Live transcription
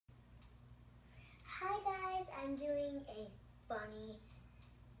I'm doing a funny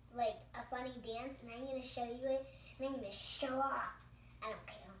dance, and I'm going to show you it, and I'm going to show off. I don't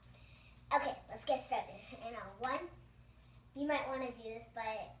care. Okay, let's get started. And one, you might want to do this, but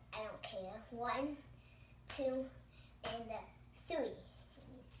I don't care. 1, 2, and 3. And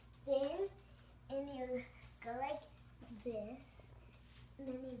you spin, and you go like this, and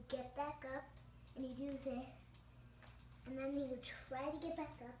then you get back up, and you do this, and then you try to get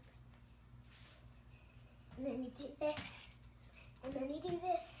back up, and then you do this, and then you do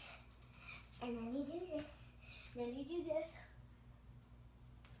this, and then you do this, and then you do this,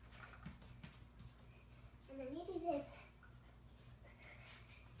 and then you do this,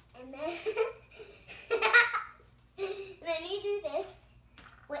 and then and then you do this.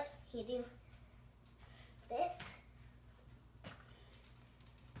 Wait, you do this.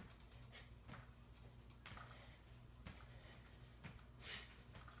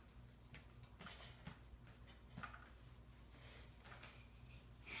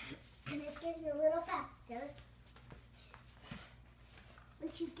 And it gets a little faster.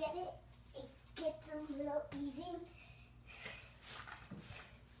 Once you get it, it gets a little easy.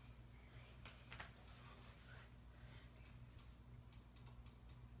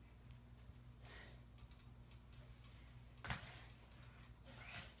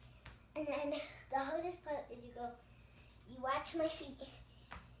 And then the hardest part is you watch my feet.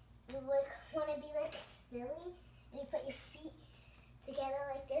 You want to be silly, and you put your feet together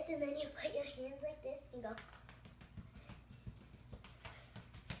like this, and then you put your hands like this and go.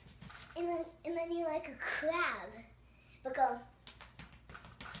 And then you like a crab, but go.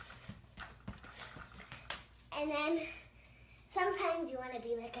 And then sometimes you want to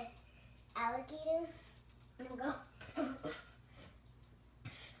be like an alligator, and you go.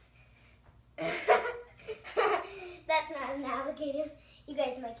 That's not an alligator. You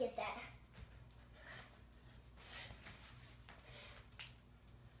guys might get that.